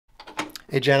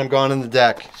Hey, Jen, I'm going on the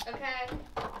deck. Okay.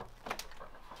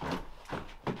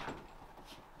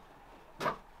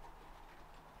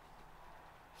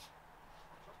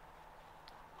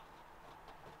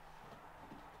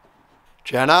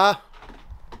 Jenna?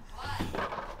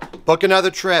 What? Book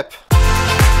another trip.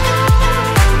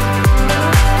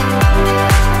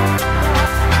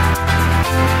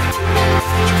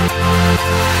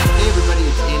 Hey everybody,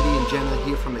 it's Andy and Jenna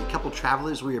here from A Couple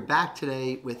Travelers. We are back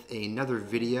today with another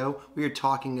video. We are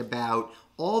talking about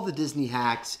all the Disney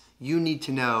hacks you need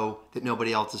to know that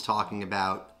nobody else is talking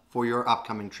about for your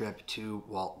upcoming trip to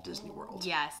Walt Disney World.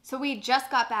 Yes. So we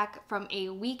just got back from a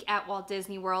week at Walt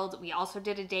Disney World. We also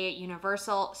did a day at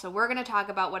Universal. So we're going to talk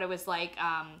about what it was like,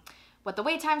 what the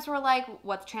wait times were like,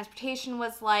 what the transportation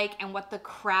was like, and what the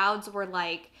crowds were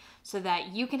like, so that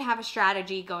you can have a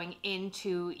strategy going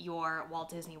into your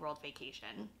Walt Disney World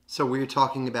vacation. So we're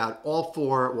talking about all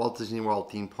 4 Walt Disney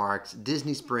World theme parks,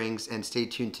 Disney Springs, and stay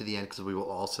tuned to the end because we will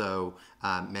also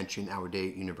mention our day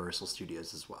at Universal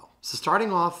Studios as well. So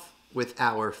starting off with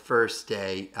our first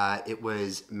day, it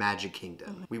was Magic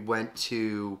Kingdom. Mm-hmm. We went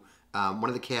to one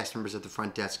of the cast members at the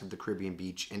front desk of the Caribbean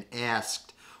Beach and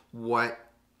asked what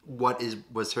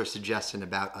was her suggestion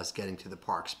about us getting to the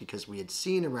parks, because we had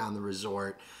seen around the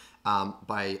resort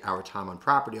by our time on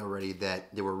property already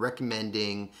that they were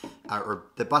recommending, or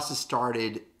the buses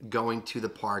started going to the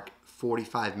park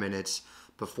 45 minutes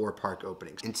before park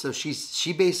openings. And so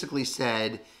she basically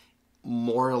said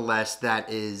more or less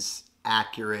that is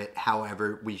accurate.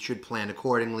 However, we should plan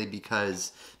accordingly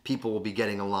because people will be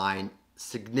getting a line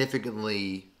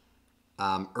significantly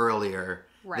earlier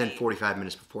than 45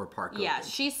 minutes before park opens. Yeah,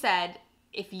 she said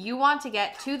if you want to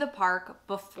get to the park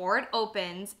before it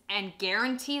opens and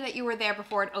guarantee that you were there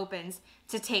before it opens,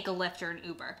 to take a Lyft or an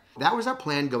Uber. That was our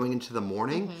plan going into the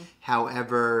morning. Mm-hmm.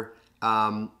 However,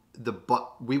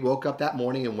 we woke up that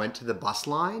morning and went to the bus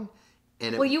line.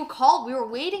 And you called. We were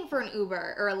waiting for an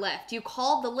Uber or a Lyft. You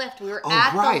called the Lyft. We were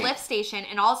at the Lyft station,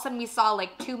 and all of a sudden we saw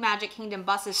like 2 Magic Kingdom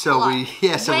buses. So we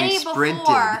sprinted.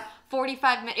 Before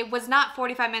 45 minutes. It was not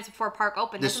 45 minutes before park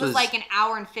opened. This was like an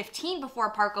hour and 15 before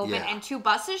park opened, and 2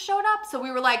 buses showed up. So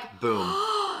we were like, boom.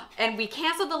 And we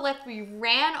canceled the Lyft. We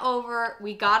ran over.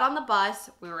 We got on the bus.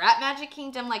 We were at Magic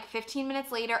Kingdom like 15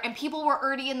 minutes later, and people were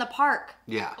already in the park.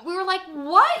 Yeah. We were like,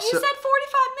 what? You said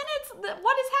 45 minutes?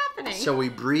 What is happening? So we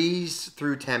breezed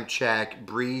through temp check,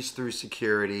 breezed through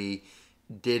security,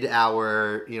 did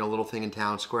our little thing in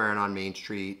Town Square and on Main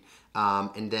Street,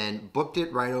 and then booked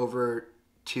it right over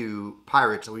to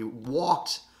Pirates. So we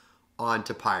walked on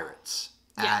to Pirates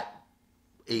at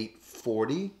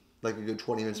 8:40, like a good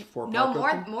 20 minutes before park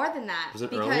opened. No, more than that. Was it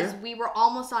because earlier? We were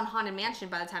almost on Haunted Mansion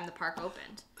by the time the park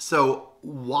opened. So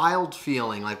wild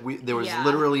feeling, like there was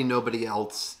literally nobody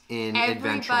else in Adventureland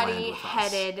with us. Everybody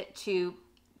headed to,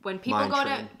 when people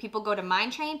go to Mine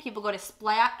Train, people go to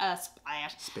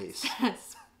Space.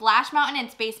 Splash Mountain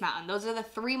and Space Mountain. Those are the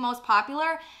 3 most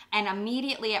popular, and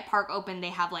immediately at park open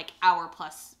they have like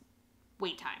hour-plus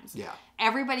wait times. Yeah.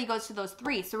 Everybody goes to those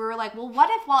 3. So we were like, well, what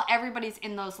if while everybody's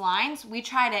in those lines, we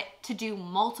try to do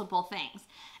multiple things?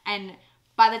 And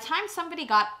by the time somebody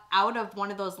got out of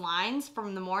one of those lines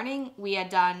from the morning, we had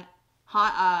done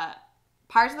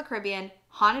Pirates of the Caribbean,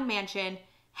 Haunted Mansion,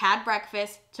 had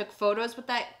breakfast, took photos with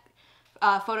that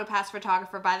PhotoPass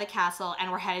photographer by the castle,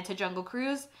 and we're headed to Jungle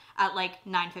Cruise at like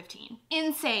 9:15.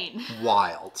 Insane.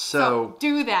 Wild. So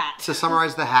do that. To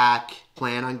summarize the hack,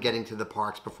 plan on getting to the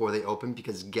parks before they open,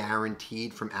 because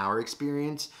guaranteed from our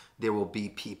experience, there will be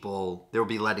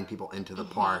letting people into the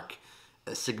park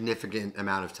a significant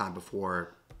amount of time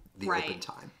before the open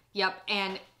time. Yep.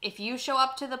 And if you show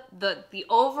up to the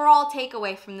overall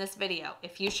takeaway from this video,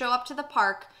 if you show up to the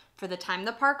park for the time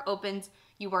the park opens,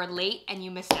 you are late and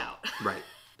you missed out. Right.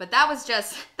 But that was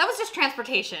just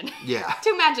transportation. Yeah.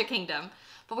 To Magic Kingdom.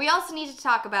 But we also need to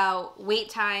talk about wait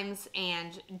times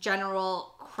and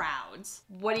general crowds.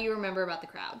 What do you remember about the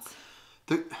crowds?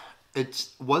 It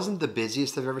wasn't the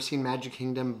busiest I've ever seen Magic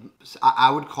Kingdom. I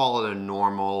would call it a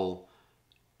normal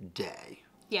day.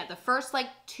 Yeah, the first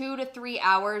 2 to 3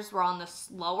 hours were on the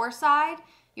slower side.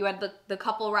 You had the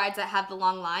couple rides that have the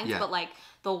long lines, but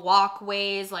the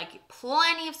walkways,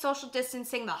 plenty of social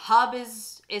distancing. The hub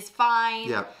is fine.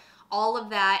 Yep. All of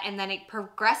that, and then it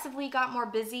progressively got more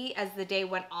busy as the day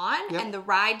went on. Yep. And the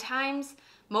ride times,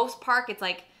 most park, it's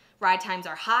ride times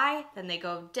are high, then they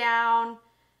go down.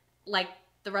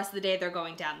 The rest of the day, they're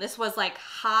going down. This was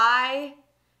high,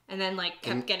 and then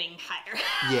kept getting higher.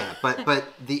 Yeah, but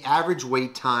the average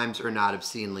wait times are not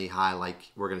obscenely high,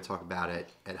 like we're going to talk about it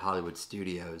at Hollywood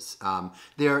Studios.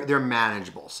 They're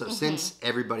manageable. So since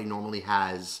everybody normally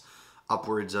has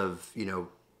upwards of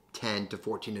 10 to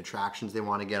 14 attractions they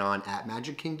want to get on at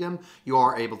Magic Kingdom, you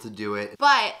are able to do it.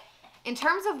 But in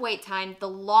terms of wait time, the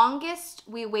longest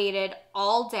we waited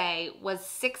all day was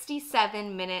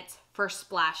 67 minutes for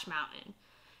Splash Mountain.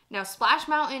 Now, Splash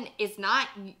Mountain is not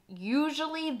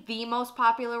usually the most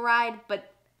popular ride,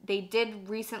 but they did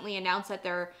recently announce that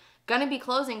they're going to be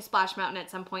closing Splash Mountain at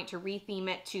some point to retheme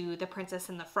it to The Princess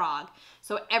and the Frog.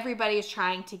 So everybody is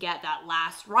trying to get that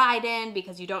last ride in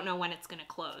because you don't know when it's going to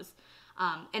close.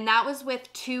 And that was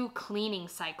with 2 cleaning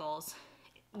cycles,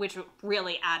 which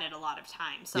really added a lot of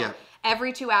time. So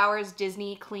every 2 hours,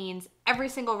 Disney cleans every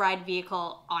single ride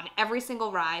vehicle on every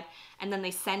single ride, and then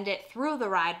they send it through the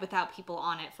ride without people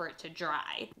on it for it to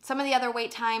dry. Some of the other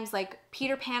wait times, like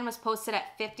Peter Pan was posted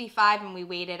at 55 and we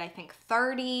waited, I think,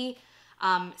 30.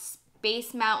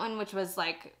 Space Mountain, which was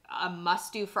like a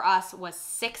must-do for us, was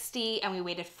 60 and we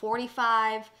waited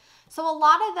 45. So a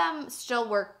lot of them still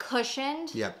were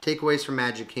cushioned. Yep. Takeaways from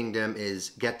Magic Kingdom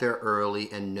is get there early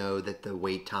and know that the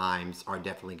wait times are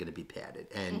definitely going to be padded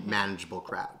and manageable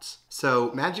crowds.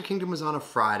 So Magic Kingdom was on a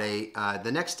Friday.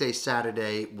 The next day,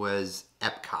 Saturday, was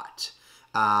Epcot.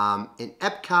 And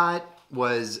Epcot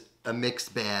was a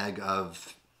mixed bag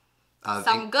of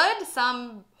some good,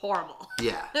 some horrible.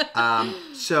 Yeah.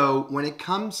 So when it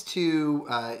comes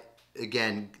to,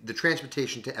 again, the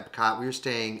transportation to Epcot, we were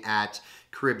staying at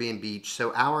Caribbean Beach.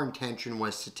 So our intention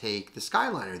was to take the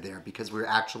Skyliner there because we were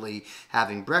actually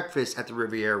having breakfast at the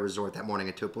Riviera Resort that morning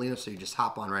at Topolino. So you just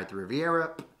hop on right at the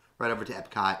Riviera, right over to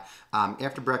Epcot.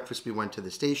 After breakfast, we went to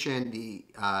the station. The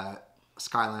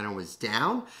Skyliner was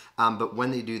down. But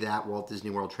when they do that, Walt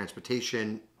Disney World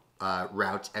Transportation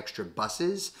routes extra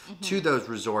buses to those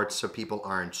resorts so people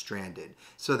aren't stranded.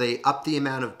 So they upped the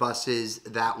amount of buses.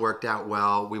 That worked out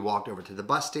well. We walked over to the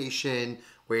bus station,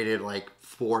 waited like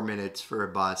 4 minutes for a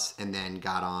bus, and then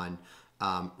got on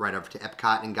right over to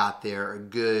Epcot and got there a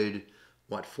good,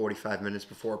 45 minutes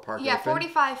before park open? Yeah,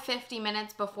 45, 50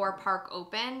 minutes before park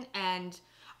open. And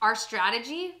our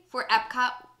strategy for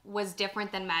Epcot was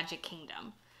different than Magic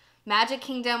Kingdom. Magic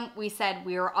Kingdom, we said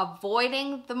we were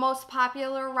avoiding the most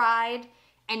popular ride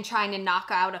and trying to knock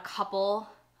out a couple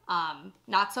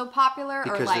not so popular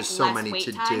because or like there's so less many wait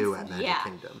to times. do at Magic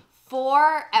Kingdom.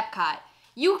 For Epcot,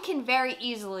 you can very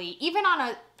easily, even on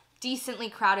a decently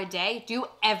crowded day, do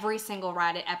every single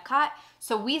ride at Epcot.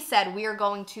 So we said we are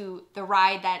going to the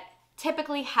ride that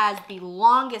typically has the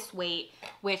longest wait,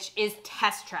 which is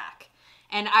Test Track.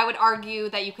 And I would argue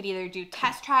that you could either do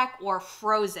Test Track or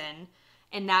Frozen,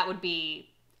 and that would be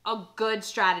a good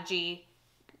strategy,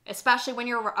 especially when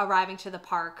you're arriving to the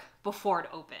park before it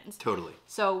opens. Totally.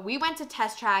 So we went to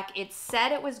Test Track. It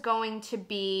said it was going to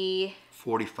be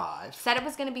 45. Said it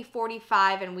was going to be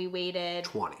 45, and we waited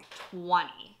 20.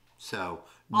 So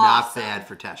not bad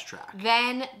for Test Track.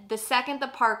 Then the second the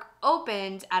park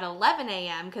opened at 11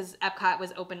 a.m., because Epcot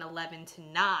was open 11 to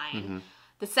 9,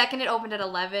 the second it opened at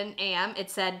 11 a.m., it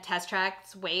said Test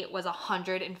Track's wait was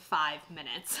 105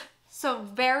 minutes. So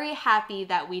very happy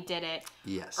that we did it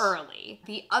early.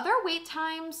 The other wait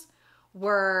times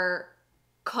were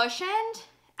cushioned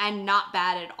and not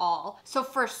bad at all. So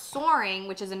for Soaring,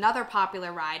 which is another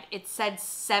popular ride, it said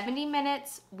 70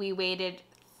 minutes. We waited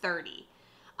 30.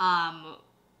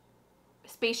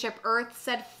 Spaceship Earth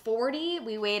said 40.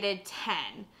 We waited 10.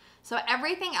 So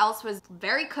everything else was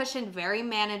very cushioned, very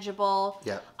manageable.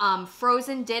 Yep.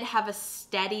 Frozen did have a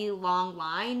steady long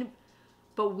line,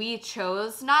 but we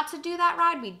chose not to do that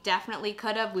ride. We definitely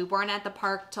could have. We weren't at the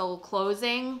park till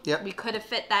closing. Yep. We could have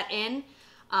fit that in.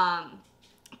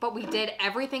 But we did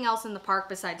everything else in the park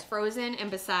besides Frozen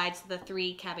and besides the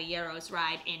Three Caballeros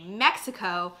ride in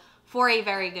Mexico for a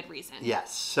very good reason.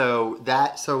 Yes. So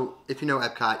if you know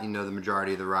Epcot, you know the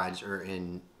majority of the rides are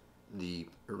in the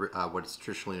what is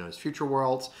traditionally known as Future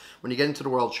Worlds. When you get into the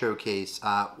World Showcase,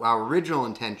 our original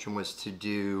intention was to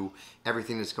do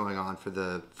everything that's going on for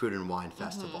the Food and Wine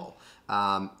Festival.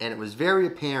 And it was very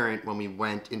apparent when we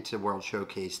went into World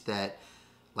Showcase that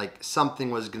like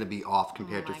something was going to be off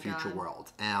compared to Future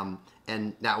World. And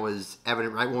that was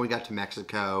evident right when we got to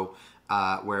Mexico,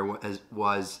 where it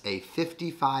was a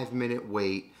 55-minute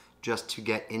wait just to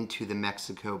get into the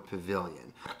Mexico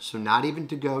Pavilion. So not even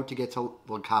to go to get to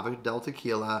La Cava del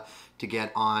Tequila, to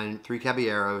get on Three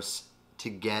Caballeros,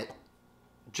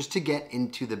 just to get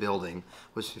into the building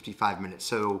was 55 minutes.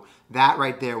 So that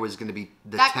right there was going to be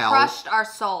the tell. That crushed our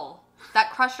soul.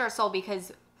 That crushed our soul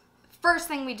because first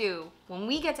thing we do when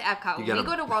we get to Epcot, when we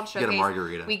go to World Showcase, get a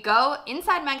margarita. We go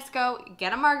inside Mexico,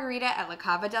 get a margarita at La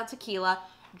Cava del Tequila,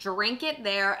 drink it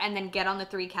there, and then get on the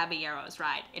Three Caballeros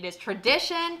ride. It is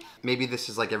tradition. Maybe this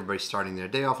is like everybody starting their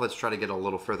day off. Let's try to get a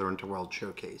little further into World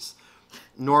Showcase.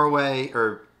 Norway,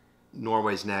 or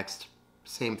Norway's next,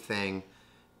 same thing.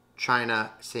 China,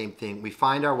 same thing. We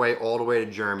find our way all the way to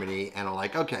Germany and are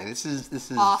like, okay, this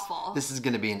is awful. This is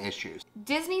going to be an issue.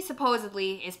 Disney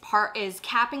supposedly is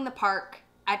capping the park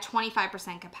at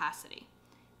 25% capacity.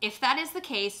 If that is the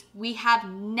case, we have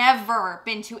never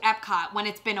been to Epcot when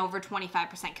it's been over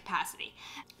 25% capacity.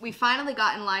 We finally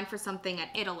got in line for something at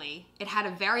Italy. It had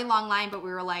a very long line, but we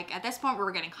were like, at this point, we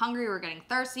were getting hungry, we were getting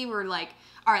thirsty. We were like,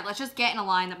 all right, let's just get in a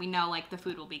line that we know, like, the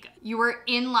food will be good. You were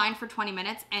in line for 20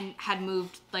 minutes and had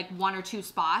moved, like, 1 or 2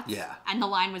 spots. Yeah. And the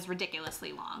line was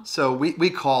ridiculously long. So we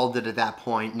called it at that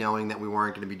point, knowing that we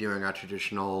weren't going to be doing our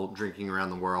traditional drinking around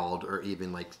the world or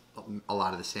even, like, a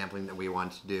lot of the sampling that we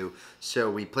wanted to do. So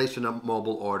we placed a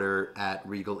mobile order at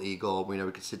Regal Eagle. We know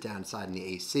we could sit down inside in the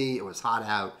AC. It was hot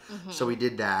out. So we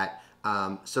did that.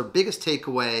 So biggest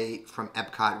takeaway from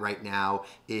Epcot right now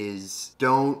is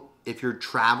if you're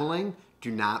traveling,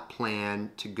 do not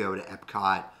plan to go to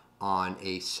Epcot on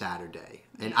a Saturday.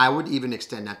 And I would even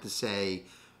extend that to say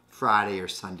Friday or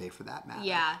Sunday for that matter.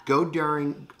 Yeah. Go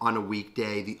on a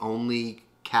weekday. The only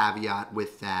caveat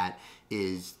with that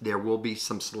is there will be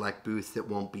some select booths that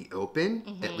won't be open,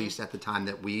 at least at the time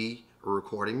that we are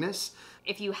recording this.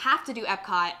 If you have to do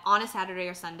Epcot on a Saturday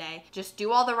or Sunday, just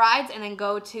do all the rides and then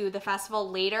go to the festival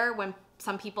later when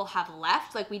some people have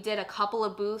left. Like, we did a couple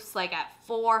of booths like at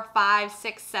 4, 5,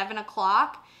 6, 7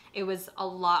 o'clock. It was a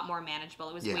lot more manageable.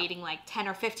 It was waiting like 10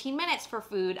 or 15 minutes for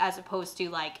food as opposed to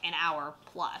like an hour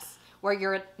plus, where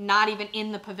you're not even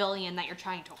in the pavilion that you're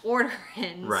trying to order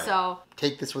in. Right. So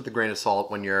take this with a grain of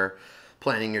salt when you're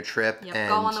planning your trip. Yep, and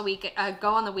go on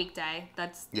the weekday.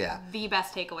 That's the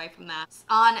best takeaway from that.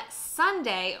 On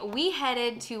Sunday, we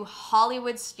headed to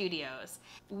Hollywood Studios.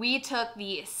 We took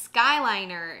the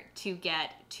Skyliner to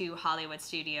get to Hollywood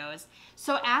Studios.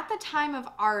 So at the time of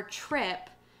our trip,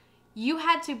 you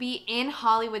had to be in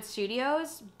Hollywood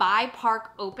Studios by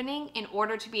park opening in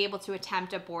order to be able to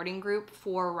attempt a boarding group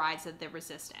for Rise of the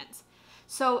Resistance.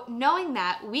 So knowing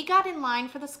that, we got in line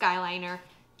for the Skyliner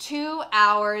 2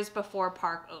 hours before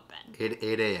park opened.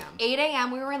 8 a.m. 8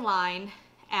 a.m. we were in line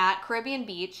at Caribbean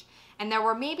Beach, and there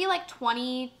were maybe like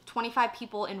 20, 25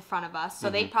 people in front of us. So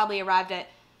they probably arrived at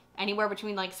anywhere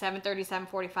between like 7:30,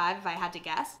 7:45 if I had to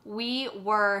guess. We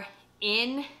were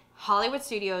in Hollywood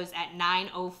Studios at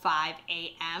 9:05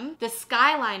 a.m. The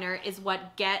Skyliner is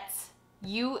what gets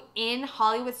you in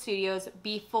Hollywood Studios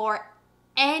before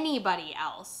anybody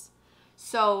else.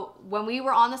 So when we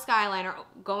were on the Skyliner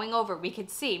going over, we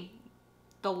could see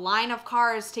the line of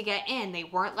cars to get in. They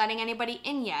weren't letting anybody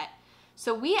in yet.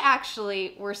 So we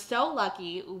actually were so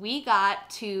lucky. We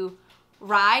got to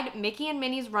ride Mickey and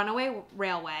Minnie's Runaway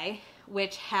Railway,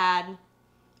 which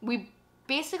we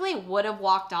basically would have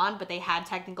walked on, but they had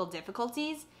technical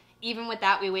difficulties. Even with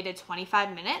that, we waited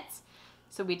 25 minutes.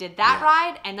 So we did that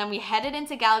ride, and then we headed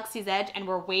into Galaxy's Edge, and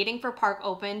we're waiting for park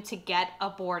open to get a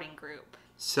boarding group.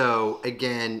 So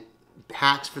again,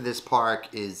 hacks for this park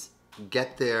is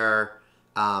get there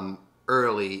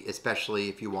early, especially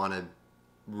if you want to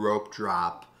rope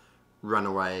drop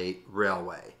Runaway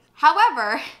Railway.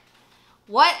 However,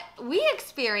 what we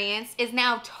experienced is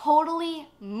now totally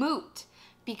moot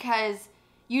because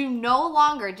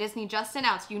Disney just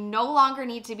announced, you no longer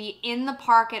need to be in the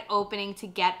park at opening to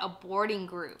get a boarding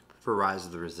group. For Rise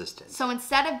of the Resistance. So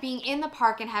instead of being in the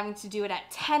park and having to do it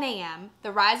at 10 a.m.,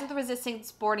 the Rise of the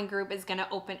Resistance boarding group is going to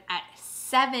open at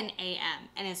 7 a.m.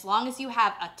 And as long as you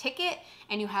have a ticket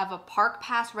and you have a park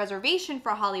pass reservation for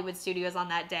Hollywood Studios on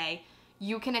that day,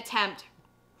 you can attempt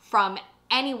from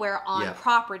anywhere on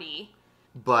property.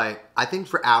 But I think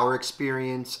for our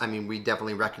experience, I mean, we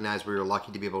definitely recognize we were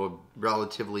lucky to be able to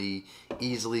relatively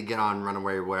easily get on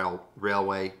Runaway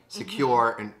Railway,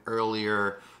 secure an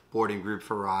earlier boarding group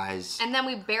for Rise. And then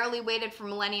we barely waited for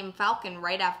Millennium Falcon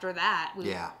right after that.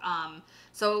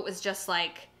 So it was just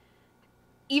like,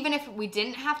 even if we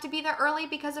didn't have to be there early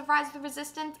because of Rise of the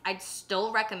Resistance, I'd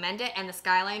still recommend it. And the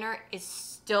Skyliner is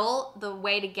still the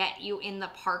way to get you in the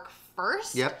park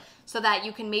first. Yep. So that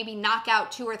you can maybe knock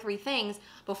out 2 or 3 things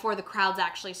before the crowds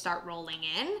actually start rolling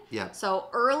in. Yeah. So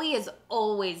early is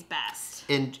always best.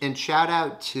 And shout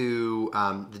out to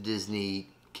the Disney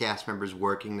cast members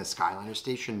working the Skyliner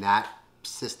station. That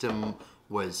system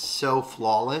was so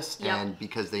flawless, and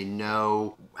because they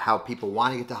know how people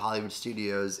want to get to Hollywood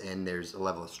Studios and there's a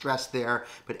level of stress there,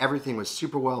 but everything was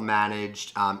super well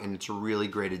managed, and it's a really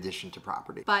great addition to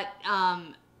property. But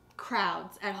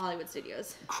crowds at Hollywood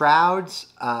Studios. Crowds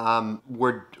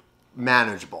were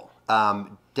manageable.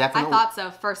 Definitely. I thought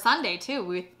so. For Sunday, too,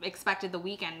 we expected the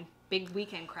weekend big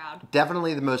weekend crowd.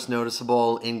 Definitely the most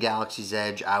noticeable in Galaxy's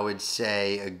Edge. I would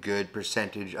say a good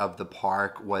percentage of the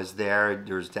park was there.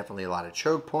 There's definitely a lot of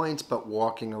choke points, but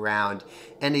walking around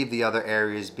any of the other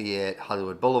areas, be it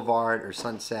Hollywood Boulevard or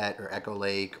Sunset or Echo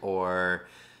Lake or,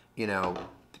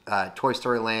 Toy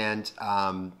Story Land,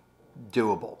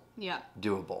 doable. Yeah.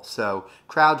 Doable. So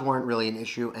crowds weren't really an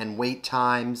issue, and wait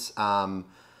times,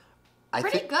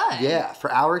 pretty good. Yeah,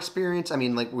 for our experience,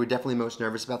 we're definitely most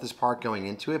nervous about this park going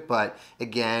into it, but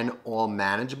again, all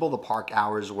manageable. The park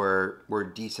hours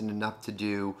were decent enough to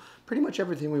do pretty much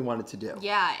everything we wanted to do.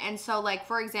 Yeah, and so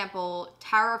for example,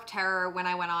 Tower of Terror, when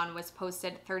I went on, was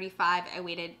posted 35. I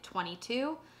waited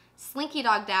 22. Slinky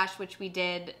Dog Dash, which we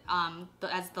did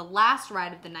as the last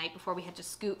ride of the night before we had to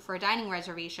scoot for a dining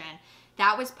reservation,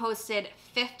 that was posted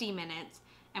 50 minutes,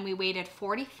 and we waited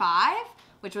 45,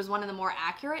 which was one of the more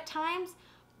accurate times.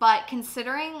 But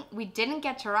considering we didn't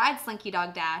get to ride Slinky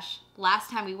Dog Dash last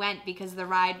time we went because the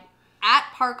ride at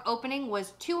park opening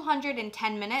was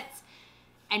 210 minutes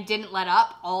and didn't let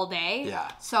up all day.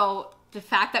 Yeah. So the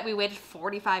fact that we waited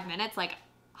 45 minutes,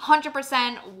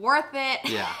 100% worth it.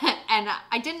 Yeah. And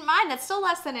I didn't mind. That's still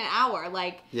less than an hour.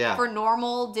 For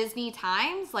normal Disney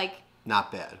times,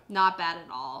 not bad. Not bad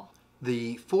at all.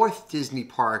 The fourth Disney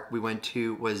park we went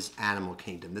to was Animal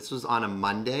Kingdom. This was on a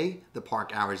Monday. The park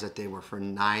hours that day were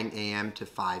from 9 a.m. to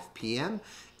 5 p.m.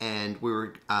 And we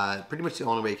were pretty much the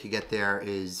only way you could get there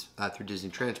is through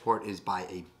Disney Transport is by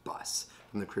a bus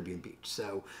from the Caribbean Beach.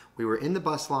 So we were in the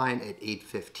bus line at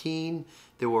 8:15.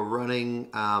 They were running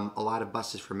a lot of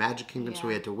buses for Magic Kingdom, so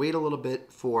we had to wait a little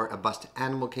bit for a bus to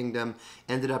Animal Kingdom.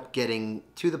 Ended up getting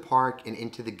to the park and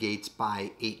into the gates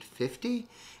by 8:50.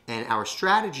 And our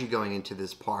strategy going into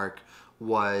this park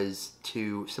was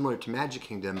similar to Magic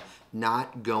Kingdom,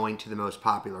 not going to the most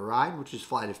popular ride, which is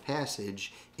Flight of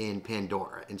Passage in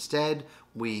Pandora. Instead,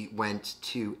 we went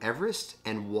to Everest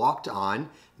and walked on,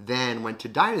 then went to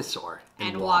Dinosaur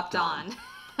and walked on.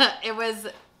 It was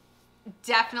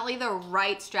definitely the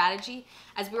right strategy.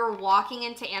 As we were walking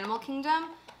into Animal Kingdom,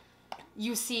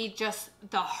 you see just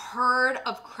the herd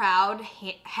of crowd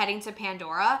heading to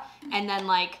Pandora, and then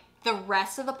the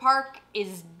rest of the park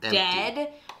is empty.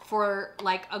 Dead for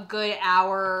a good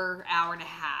hour and a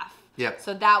half. Yep.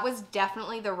 So that was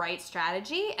definitely the right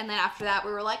strategy. And then after that,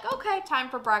 we were okay, time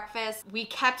for breakfast. We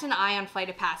kept an eye on Flight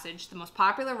of Passage, the most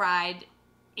popular ride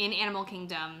in Animal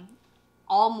Kingdom,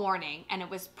 all morning. And it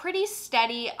was pretty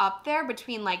steady up there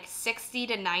between 60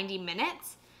 to 90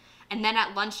 minutes. And then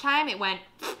at lunchtime, it went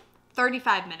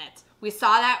 35 minutes. We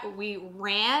saw that, we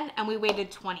ran, and we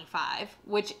waited 25,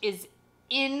 which is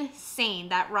insane.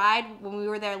 That ride, when we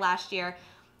were there last year,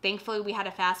 thankfully we had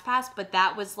a fast pass, but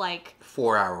that was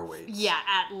 4-hour waits. Yeah,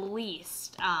 at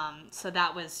least. So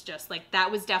that was just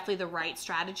that was definitely the right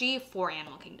strategy for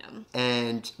Animal Kingdom.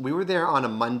 And we were there on a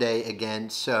Monday again,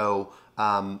 so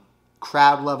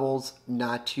crowd levels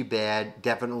not too bad.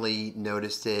 Definitely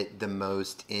noticed it the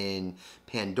most in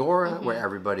Pandora, where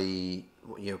everybody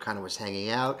kind of was hanging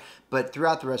out, but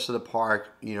throughout the rest of the park,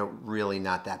 really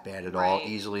not that bad at all.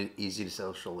 Easy to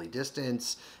socially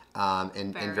distance,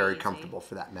 and very comfortable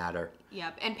for that matter.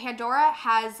 Yep. And Pandora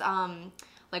has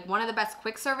one of the best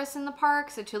quick service in the park,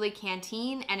 Satuli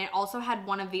Canteen, and it also had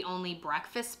one of the only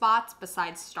breakfast spots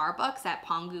besides Starbucks at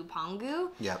Pongu Pongu.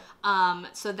 Yep.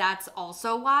 So that's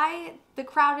also why the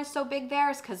crowd is so big there,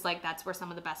 is because that's where some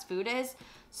of the best food is.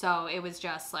 So it was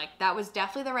just that was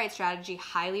definitely the right strategy.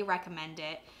 Highly recommend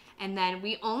it. And then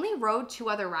we only rode 2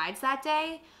 other rides that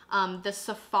day. The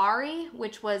Safari,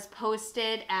 which was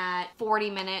posted at 40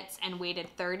 minutes and waited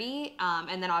 30.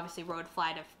 And then obviously rode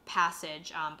Flight of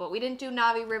Passage. But we didn't do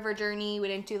Navi River Journey. We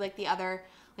didn't do the other,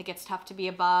 It's Tough to Be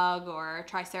a Bug or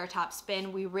Triceratops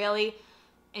Spin. We really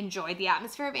enjoyed the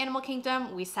atmosphere of Animal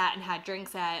Kingdom. We sat and had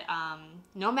drinks at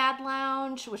Nomad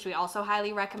Lounge, which we also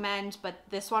highly recommend. But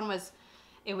this one was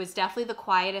It was definitely the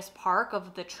quietest park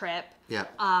of the trip. Yeah.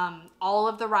 All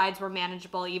of the rides were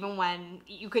manageable, even when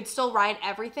you could still ride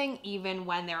everything, even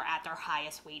when they're at their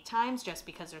highest wait times, just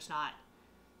because there's not,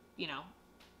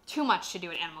 too much to do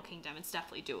at Animal Kingdom. It's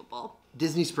definitely doable.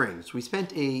 Disney Springs. We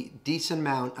spent a decent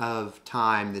amount of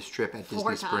time this trip at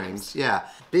Disney Springs. Yeah.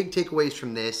 Big takeaways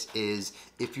from this is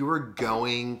if you were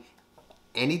going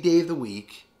any day of the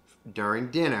week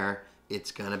during dinner,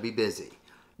 it's going to be busy.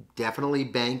 Definitely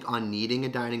bank on needing a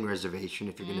dining reservation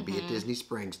if you're going to be at Disney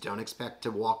Springs. Don't expect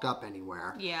to walk up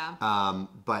anywhere. Yeah.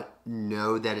 But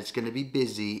know that it's going to be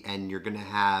busy, and you're going to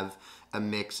have a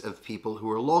mix of people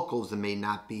who are locals and may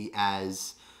not be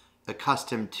as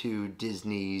accustomed to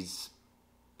Disney's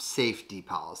safety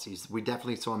policies. We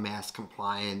definitely saw mask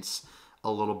compliance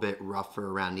a little bit rougher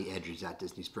around the edges at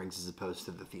Disney Springs as opposed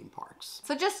to the theme parks.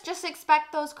 So just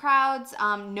expect those crowds.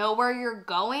 Know where you're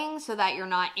going so that you're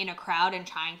not in a crowd and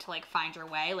trying to like find your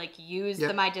way. Like use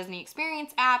the My Disney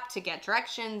Experience app to get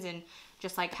directions and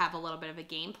just like have a little bit of a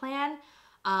game plan.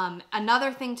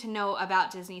 Another thing to know about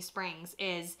Disney Springs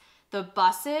is the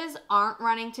buses aren't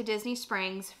running to Disney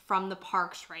Springs from the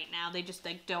parks right now. They just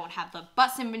like don't have the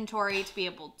bus inventory to be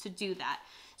able to do that.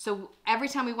 So every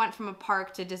time we went from a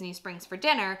park to Disney Springs for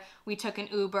dinner, we took an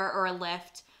Uber or a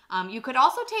Lyft. You could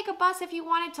also take a bus if you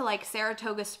wanted to like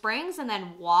Saratoga Springs and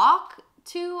then walk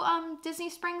to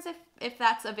Disney Springs if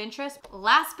that's of interest.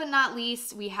 Last but not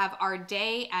least, we have our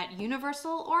day at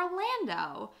Universal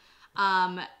Orlando.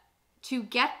 To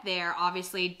get there,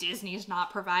 obviously, Disney's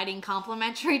not providing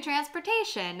complimentary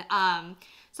transportation.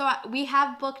 So we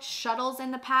have booked shuttles in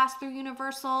the past through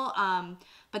Universal,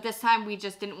 but this time we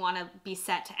just didn't want to be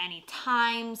set to any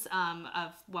times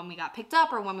of when we got picked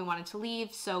up or when we wanted to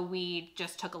leave, so we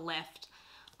just took a Lyft.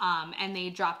 And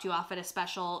they dropped you off at a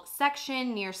special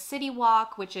section near City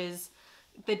Walk, which is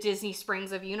the Disney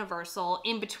Springs of Universal,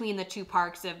 in between the two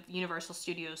parks of Universal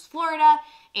Studios Florida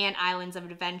and Islands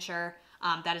of Adventure.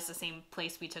 That is the same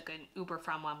place we took an Uber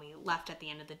from when we left at the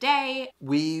end of the day.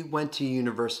 We went to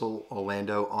Universal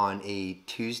Orlando on a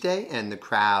Tuesday, and the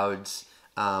crowds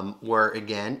were,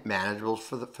 again, manageable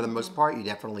for the most part. You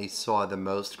definitely saw the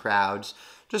most crowds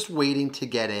just waiting to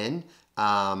get in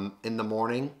the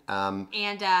morning.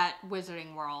 And at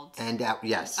Wizarding World. And at,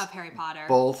 yes. Of Harry Potter.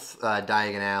 Both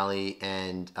Diagon Alley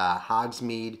and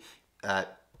Hogsmeade.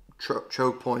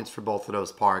 Choke points for both of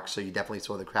those parks, so you definitely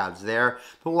saw the crowds there.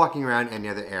 But walking around any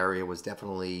other area was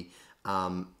definitely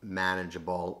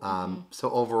manageable. So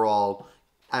overall,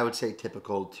 I would say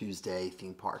typical Tuesday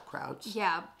theme park crowds.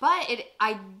 Yeah, but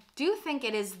I do think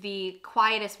it is the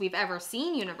quietest we've ever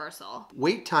seen Universal.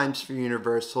 Wait times for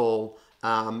Universal,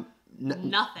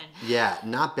 nothing. Yeah,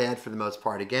 not bad for the most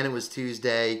part. Again, it was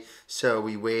Tuesday, so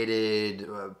we waited,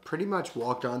 pretty much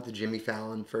walked on to Jimmy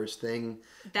Fallon first thing.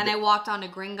 Then I walked on to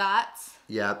Gringotts.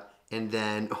 Yep, and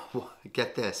then,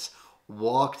 get this,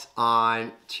 walked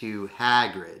on to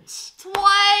Hagrid's.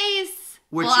 Twice!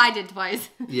 Well, I did twice.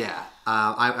 Yeah,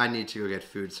 I need to go get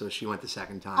food, so she went the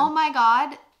second time. Oh my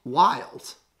God.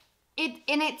 Wild.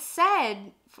 It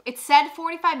said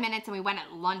 45 minutes and we went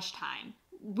at lunchtime.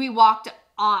 We walked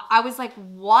on. I was like,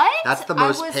 what? That's the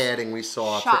most padding we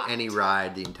saw shocked. for any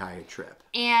ride the entire trip.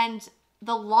 And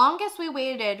the longest we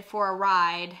waited for a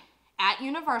ride at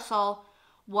Universal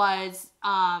was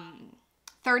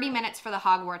 30 minutes for the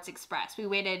Hogwarts Express. We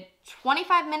waited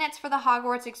 25 minutes for the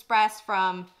Hogwarts Express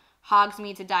from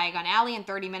Hogsmeade to Diagon Alley and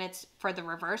 30 minutes for the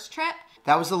reverse trip.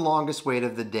 That was the longest wait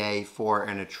of the day for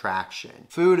an attraction.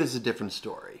 Food is a different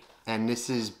story. And this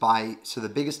is so the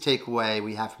biggest takeaway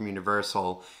we have from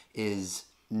Universal is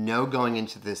know going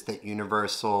into this that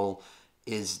Universal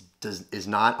is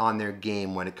not on their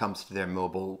game when it comes to their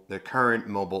current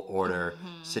mobile order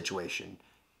situation.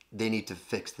 They need to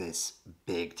fix this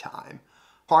big time.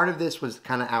 Part of this was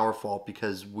kind of our fault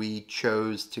because we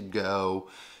chose to go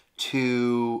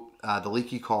to the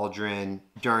Leaky Cauldron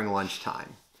during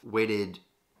lunchtime. Waited,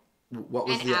 what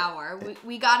was an hour.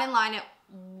 We got in line at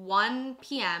 1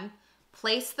 p.m.,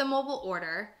 placed the mobile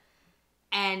order,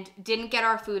 and didn't get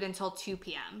our food until 2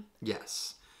 p.m.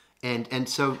 Yes. And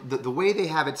so the way they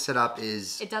have it set up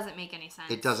is... It doesn't make any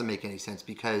sense. It doesn't make any sense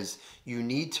because you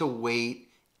need to wait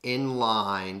in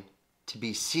line to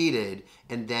be seated,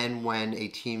 and then when a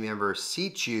team member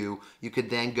seats you, you could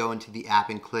then go into the app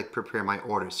and click prepare my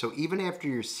order. So even after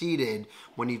you're seated,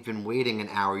 when you've been waiting an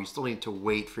hour, you still need to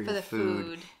wait for your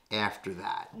food after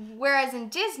that. Whereas in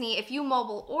Disney, if you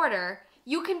mobile order,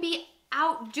 you can be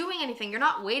out doing anything. You're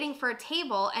not waiting for a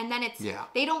table, and then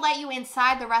they don't let you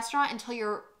inside the restaurant until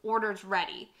your order's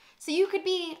ready. So you could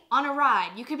be on a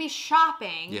ride, you could be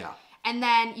shopping, and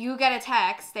then you get a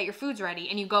text that your food's ready,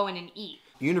 and you go in and eat.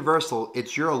 Universal,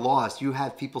 it's your loss. You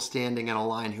have people standing in a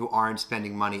line who aren't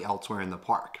spending money elsewhere in the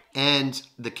park. And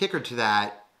the kicker to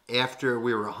that, after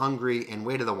we were hungry and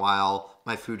waited a while,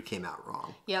 my food came out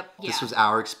wrong. Yep. Yeah. This was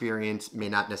our experience, may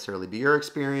not necessarily be your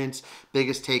experience.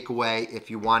 Biggest takeaway,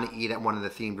 if you want to eat at one of the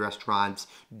themed restaurants,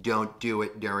 don't do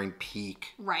it during peak.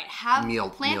 Right.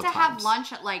 Plan to have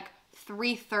lunch at like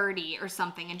 3:30 or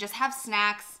something and just have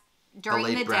snacks during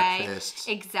the day. Breakfast.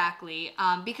 Exactly.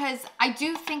 Because I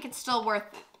do think it's still worth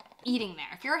eating there.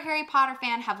 If you're a Harry Potter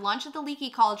fan, have lunch at the Leaky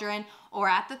Cauldron or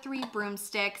at the Three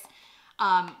Broomsticks.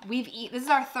 This is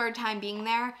our third time being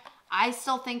there. I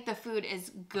still think the food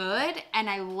is good and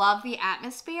I love the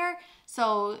atmosphere.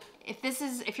 So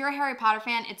if you're a Harry Potter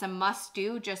fan, it's a must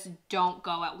do. Just don't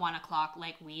go at 1 o'clock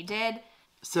like we did.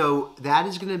 So that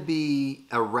is going to be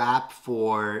a wrap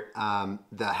for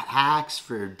the hacks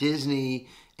for Disney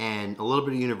and a little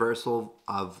bit of Universal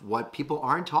of what people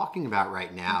aren't talking about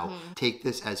right now. Take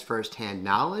this as firsthand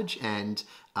knowledge, and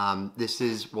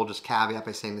we'll just caveat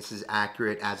by saying this is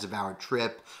accurate as of our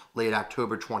trip, late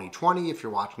October 2020. If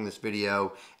you're watching this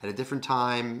video at a different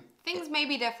time, things may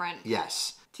be different.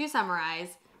 Yes. To summarize,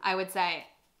 I would say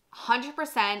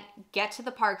 100% get to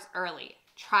the parks early.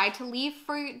 Try to leave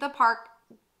for the park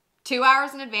 2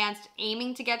 hours in advance,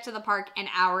 aiming to get to the park an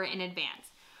hour in advance.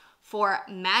 For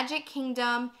Magic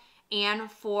Kingdom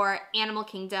and for Animal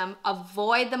Kingdom,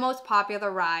 avoid the most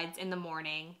popular rides in the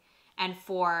morning. And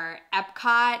for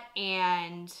Epcot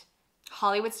and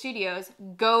Hollywood Studios,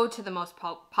 go to the most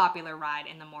popular ride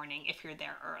in the morning if you're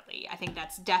there early. I think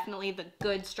that's definitely the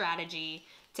good strategy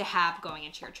to have going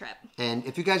into your trip. And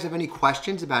if you guys have any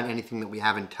questions about anything that we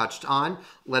haven't touched on,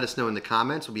 let us know in the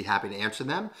comments. We'll be happy to answer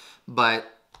them. But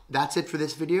that's it for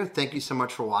this video. Thank you so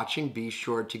much for watching. Be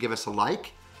sure to give us a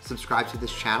like, subscribe to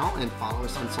this channel, and follow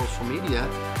us on social media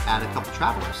at A Couple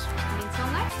Travelers. Until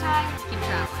next time, keep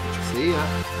traveling. See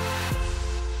ya.